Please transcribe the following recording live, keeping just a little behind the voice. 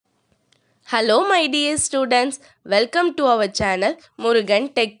Hello my dear students, welcome to our channel Murugan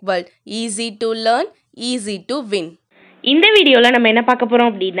Tech World. Easy to learn, easy to win. இந்த வீடியோல நம்ம என்ன பார்க்க போறோம்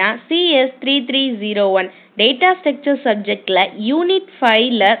அப்படினா CS3301 Data Structure சப்ஜெக்ட்ல யூனிட்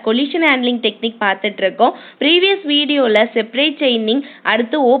 5ல collision handling technique பார்த்துட்டு இருக்கோம். previous வீடியோல separate chaining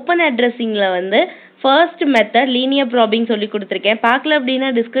அடுத்து open addressingல வந்து first method linear probing சொல்லி கொடுத்திருக்கேன். பார்க்கல அப்படினா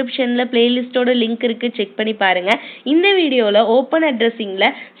descriptionல playlistோட link இருக்கு, செக் பண்ணி பாருங்க. இந்த வீடியோல open addressingல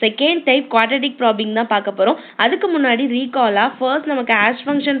second type quadratic probing தான் பார்க்க போறோம். அதுக்கு முன்னாடி recall-ஆ first நமக்கு hash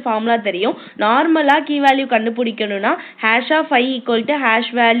function formula தெரியும். நார்மலா key value கண்டுபிடிக்கணும்னா hash of I equal to hash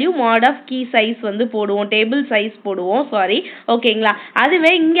value mod of key size வந்து போடுவோம், table size போடுவோம், ஓகேங்களா.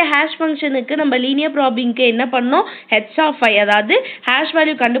 அதுவே இங்க hash functionக்கு நம்ம linear probingக்கு என்ன பண்ணோம், h of I அதாவது hash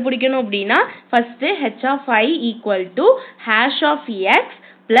value கண்டுபிடிக்கணும் அப்படினா first h of I equal to hash of x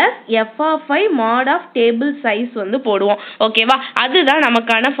plus f of I mod of table size வந்து போடுவோம், ஓகேவா. அதுதான்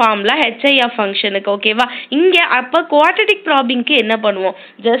நமக்கான ஃபார்முலா hi of ஃபங்க்ஷனுக்கு, ஓகேவா. இங்க அப்ப குவாட்ரடிக் ப்ராபிங்க்கு என்ன பண்ணுவோம்,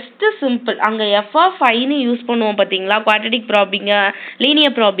 ஜஸ்ட் சிம்பிள் அங்க f of I ன்னு யூஸ் பண்ணுவோம் பாத்தீங்களா. குவாட்ரடிக் ப்ராபிங்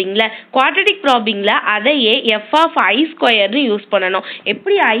லீனியர் ப்ராபிங்ல குவாட்ரடிக் ப்ராபிங்ல அதையே f of I ஸ்கொயர் ன்னு யூஸ் பண்ணணும்.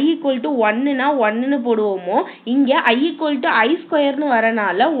 எப்படி I equal to 1 னா 1 ன்னு போடுவோமோ இங்க I equal to I square ன்னு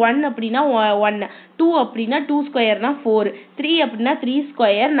வரனால 1 அப்படினா 1, 2 அப்படினா 2 ஸ்கொயர்னா 4, 3 அப்படினா 3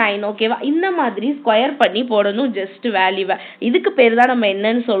 ஸ்கொயர் 9, ஓகேவா. இந்த மாதிரி ஸ்கொயர் பண்ணி போடணும் ஜஸ்ட் வேல்யூவை. இதுக்கு பேர் தான் நம்ம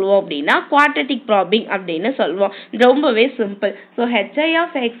என்னன்னு சொல்லுவோம் அப்படின்னா குவாட்ரடிக் ப்ராபிங் அப்படின்னு சொல்லுவோம். ரொம்பவே simple. So hi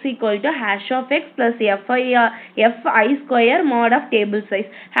of x equal to hash of x plus fi square mod of table size.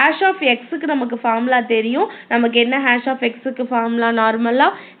 hash of xக்கு நமக்கு ஃபார்முலா தெரியும். நமக்கு என்ன hash of xக்கு ஃபார்முலா நார்மலா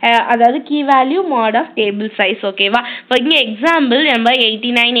அதாவது key value mod of table size, ஓகேவா. இப்போ இங்க எக்ஸாம்பிள் நம்ம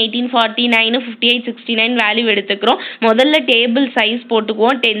 89, 18, 49, 58, 69 வேல்யூ எடுத்துக்கிறோம். முதல்ல டேபிள் சைஸ்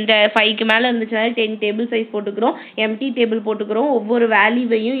போட்டுக்குவோம். 10 5க்கு மேல இருந்துச்சுனா 10 டேபிள் சைஸ் போட்டுக்கிறோம், எம்டி டேபிள் போட்டுக்கிறோம். ஒவ்வொரு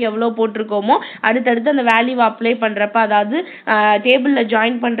வேல்யூவையும் எவ்வளவு போட்டுருக்கோமோ அடுத்தடுத்து அந்த வேல்யூவை அப்ளை பண்றப்ப அதாவது டேபிள்ல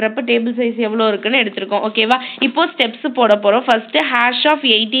ஜாயின் பண்றப்ப டேபிள் சைஸ் எவ்வளவு இருக்குன்னு எடுத்துருக்கோம், ஓகேவா. இப்போ ஸ்டெப்ஸ் போட போறோம். ஃபர்ஸ்ட் hash of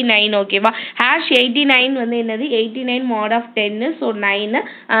 89, ஓகேவா. hash 89 வந்து என்னது, 89 mod of 10, ஸோ 9.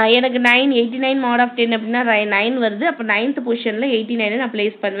 எனக்கு 89 mod of 10 அப்படின்னா 9 வருது. அப்போ 9th பொசிஷன்ல 89 நான்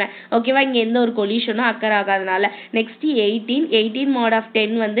பிளேஸ் பண்ணுவேன், ஓகேவா. இங்க எந்த ஒரு கொலிஷனும் அக்கர் ஆகாதனால. நெக்ஸ்ட் 18 mod of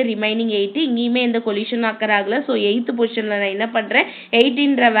 10 வந்து ரிமைனிங் 8, இங்கேயுமே எந்த கொலிஷனும் அக்கர் ஆகல. ஸோ 8th பொசிஷன்ல நான் என்ன பண்றேன்,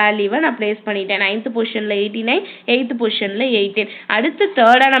 18ன்ற வேல்யூவை நான் பிளேஸ் பண்ணிட்டேன். 9th பொசிஷன்ல 89, 8th பொசிஷன்ல 18. அடுத்து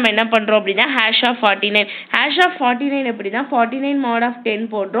தேர்டா நம்ம என்ன பண்றோம் அப்படின்னா hash of 49. hash of 49 எப்படின்னா 49 mod of 10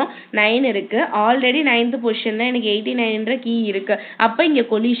 போடுறோம், 9 இருக்கு. ஆல்ரெடி 9th பொசிஷன்ல எனக்கு 89ன்ற கீ இருக்கு. அப்ப இங்க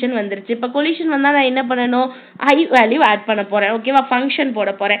கொலிஷன் வந்துருச்சு. இப்ப கொலிஷன் வந்தா நான் என்ன பண்ணணும், I வேல்யூ ஆட் பண்ண போறேன், ஓகேவா. ஃபங்க்ஷன் போட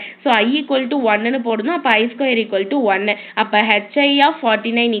போறேன். ஸோ I equal to 1 ன்னு போடணும். அப்ப I ஸ்கொயர் equal to 1. அப்ப hi of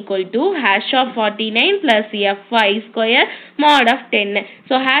 49 equal to hash of 49 plus fi square mod of 10.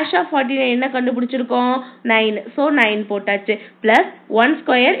 so hash of 49 என்ன கண்டுபிடிச்சிருக்கோம், 9. so 9 போட்டாச்சு plus 1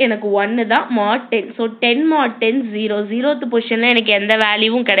 ஸ்கொயர் எனக்கு 1 தான் mod 10. so 10 mod 10 0, 0th பொசிஷன்ல எனக்கு எந்த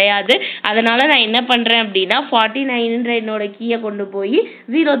வேல்யூவும் கிடையாது. அதனால நான் என்ன பண்றேன் அப்படின்னா 49ன்ற என்னோட கீயை கொண்டு போய்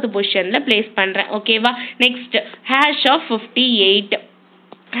 0th பொசிஷன்ல பிளேஸ் பண்றேன், ஓகேவா. Next hash of 58.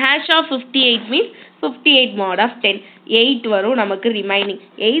 hash of 58 means 58 mod of 10, 8 வரும் நமக்கு ரிமைனிங்.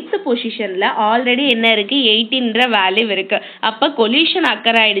 8th பொசிஷன்ல ஆல்ரெடி என்ன இருக்கு, 18ன்ற வேல்யூ இருக்கு. அப்ப கொலிஷன்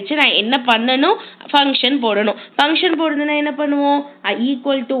அக்கர் ஆயிடுச்சு. நான் என்ன பண்ணணும், ஃபங்க்ஷன் போடணும். ஃபங்க்ஷன் போடுறதுன்னா என்ன பண்ணுவோம், I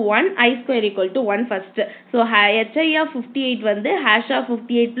equal to 1, I square equal to 1 first. so hi of 58 வந்து hash of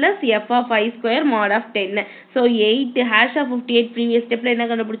 58 plus f of I square mod of 10. so 8 hash of 58 previous stepல என்ன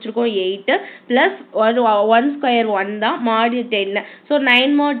கண்டுபிடிச்சிருக்கோம், 8 plus 1 square 1 தான் mod 10. so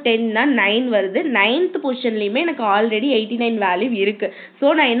 9 mod 10 னா 9 வருது. 9th பொசிஷன்லயுமே எனக்கு already 89 value இருக்கு. So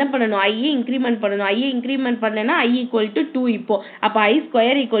நான் என்ன பண்ணணும், I இன்கிரிமெண்ட் பண்ணணும். I இன்கிரிமெண்ட் பண்ணேன்னா I equal to 2. இப்போ அப்ப I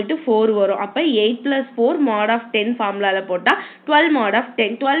ஸ்கொயர் equal to 4 வரும். அப்ப 8 plus 4 mod of 10 ஃபார்முலால போட்டா 12 mod of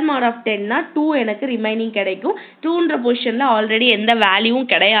 10. 12 mod of 10 னா 2 எனக்கு ரிமைனிங் கிடைக்கும். 2ன்ற பொசிஷன்ல ஆல்ரெடி எந்த வேல்யூவும்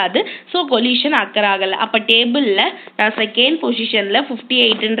கிடையாது. சோ கொலிஷன் அக்கர் ஆகல. அப்ப டேபிள்ல நான் செகண்ட் பொசிஷன்ல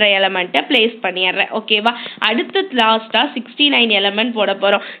 58ன்ற எலிமெண்ட்டை பிளேஸ் பண்ணிடுறேன், ஓகேவா. அடுத்து லாஸ்டா 69 எலிமெண்ட் போட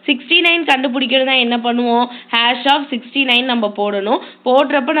போறோம். 69 கண்டுபிடிக்கிறதா என்ன பண்ணுவோம், hash of 69 நம்ம போடணும்.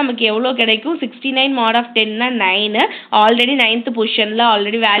 போடுறப்ப நமக்கு எவ்வளவு கிடைக்கும், 69 mod of 10 னா 9. ஆல்ரெடி 9th பொசிஷன்ல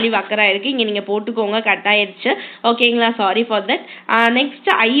ஆல்ரெடி வேல்யூ அக்கர் ஆயிருக்கு. இங்க நீங்க போட்டுக்கோங்க, கட் ஆயிருச்சு, ஓகேங்களா. Sorry for that. Next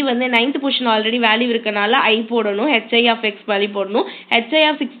I வந்து 9th பொசிஷன் ஆல்ரெடி வேல்யூ இருக்கனால I போடணும். hi of x வேல்யூ போடணும். hi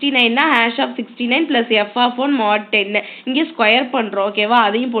of 69 னா hash of 69 plus f of 1 mod 10. இங்க ஸ்கொயர் பண்றோம், ஓகேவா.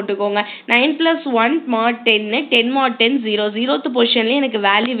 அதையும் போட்டுக்கோங்க. 9 plus 1 mod 10, 10 mod 10 0, 0th பொசிஷன்ல எனக்கு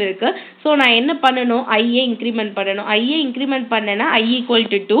வேல்யூ இருக்கு. சோ நான் என்ன பண்ணணும்? ஐயே இன்க்ரிமெண்ட் பண்ணணும். ஐயே இன்க்ரிமெண்ட் பண்ணனா I equal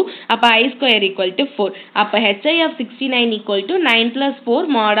to 2. அப்போ I square equal to 4. அப்போ HI of 69 equal to 9 plus 4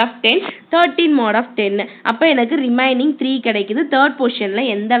 mod of 10, 13 mod of 10. அப்போ எனக்கு ரிமைனிங் 3 கிடைக்குது. தேர்ட்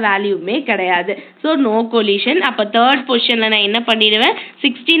பொசிஷனில் எந்த வேல்யூமே கிடையாது. So no collision. அப்போ தேர்ட் பொசிஷனில் நான் என்ன பண்ணிடுவேன்?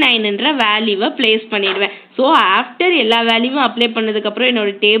 69ன்ற வேல்யூவை பிளேஸ் பண்ணிடுவேன். ஸோ ஆஃப்டர் எல்லா வேல்யூவும் அப்ளை பண்ணதுக்கப்புறம்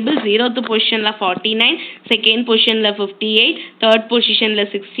என்னோட டேபிள் 0th பொசிஷனில் 49, செகண்ட் பொசிஷனில் 58, தேர்ட் பொசிஷனில்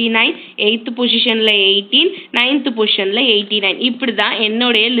 69, 8th பொசிஷனில் 18, 9th பொசிஷனில் 89. இப்படி தான்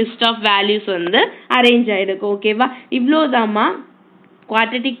என்னுடைய லிஸ்ட் ஆஃப் வேல்யூஸ் வந்து அரேஞ்ச் ஆகிடுக்கும். ஓகேவா? இவ்வளோதாம்மா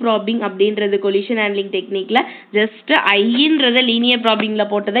குவாட்ரட்டிக் ப்ராப்ளிங் அப்படின்றது கொலிஷன் ஹேண்ட்லிங் டெக்னிக்கில். ஜஸ்ட் ஐன்றத லீனியர் ப்ராப்ளிங்கில்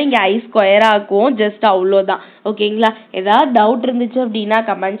போட்டதான் இங்கே I ஸ்கொயர் ஆக்குவோம். ஜஸ்ட் அவ்வளோதான். ஓகேங்களா? ஏதாவது டவுட் இருந்துச்சு அப்படின்னா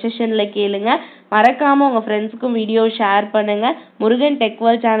கமெண்ட் செஷனில் கேளுங்க. மறக்காமல் உங்கள் ஃப்ரெண்ட்ஸுக்கும் வீடியோ ஷேர் பண்ணுங்கள். முருகன் டெக்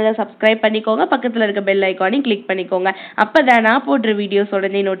வேர்ல்ட் சேனலை சப்ஸ்கிரைப் பண்ணிக்கோங்க. பக்கத்தில் இருக்க பெல் ஐக்கானையும் கிளிக் பண்ணிக்கோங்க. அப்போ தான் நான் போடுற வீடியோஸ்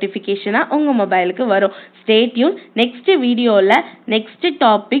உடனே நோட்டிஃபிகேஷனாக உங்கள் மொபைலுக்கு வரும். Stay tune. நெக்ஸ்ட் வீடியோவில் next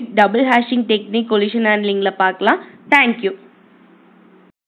topic double hashing technique collision ஹேண்ட்லிங்கில் பார்க்கலாம். தேங்க்யூ.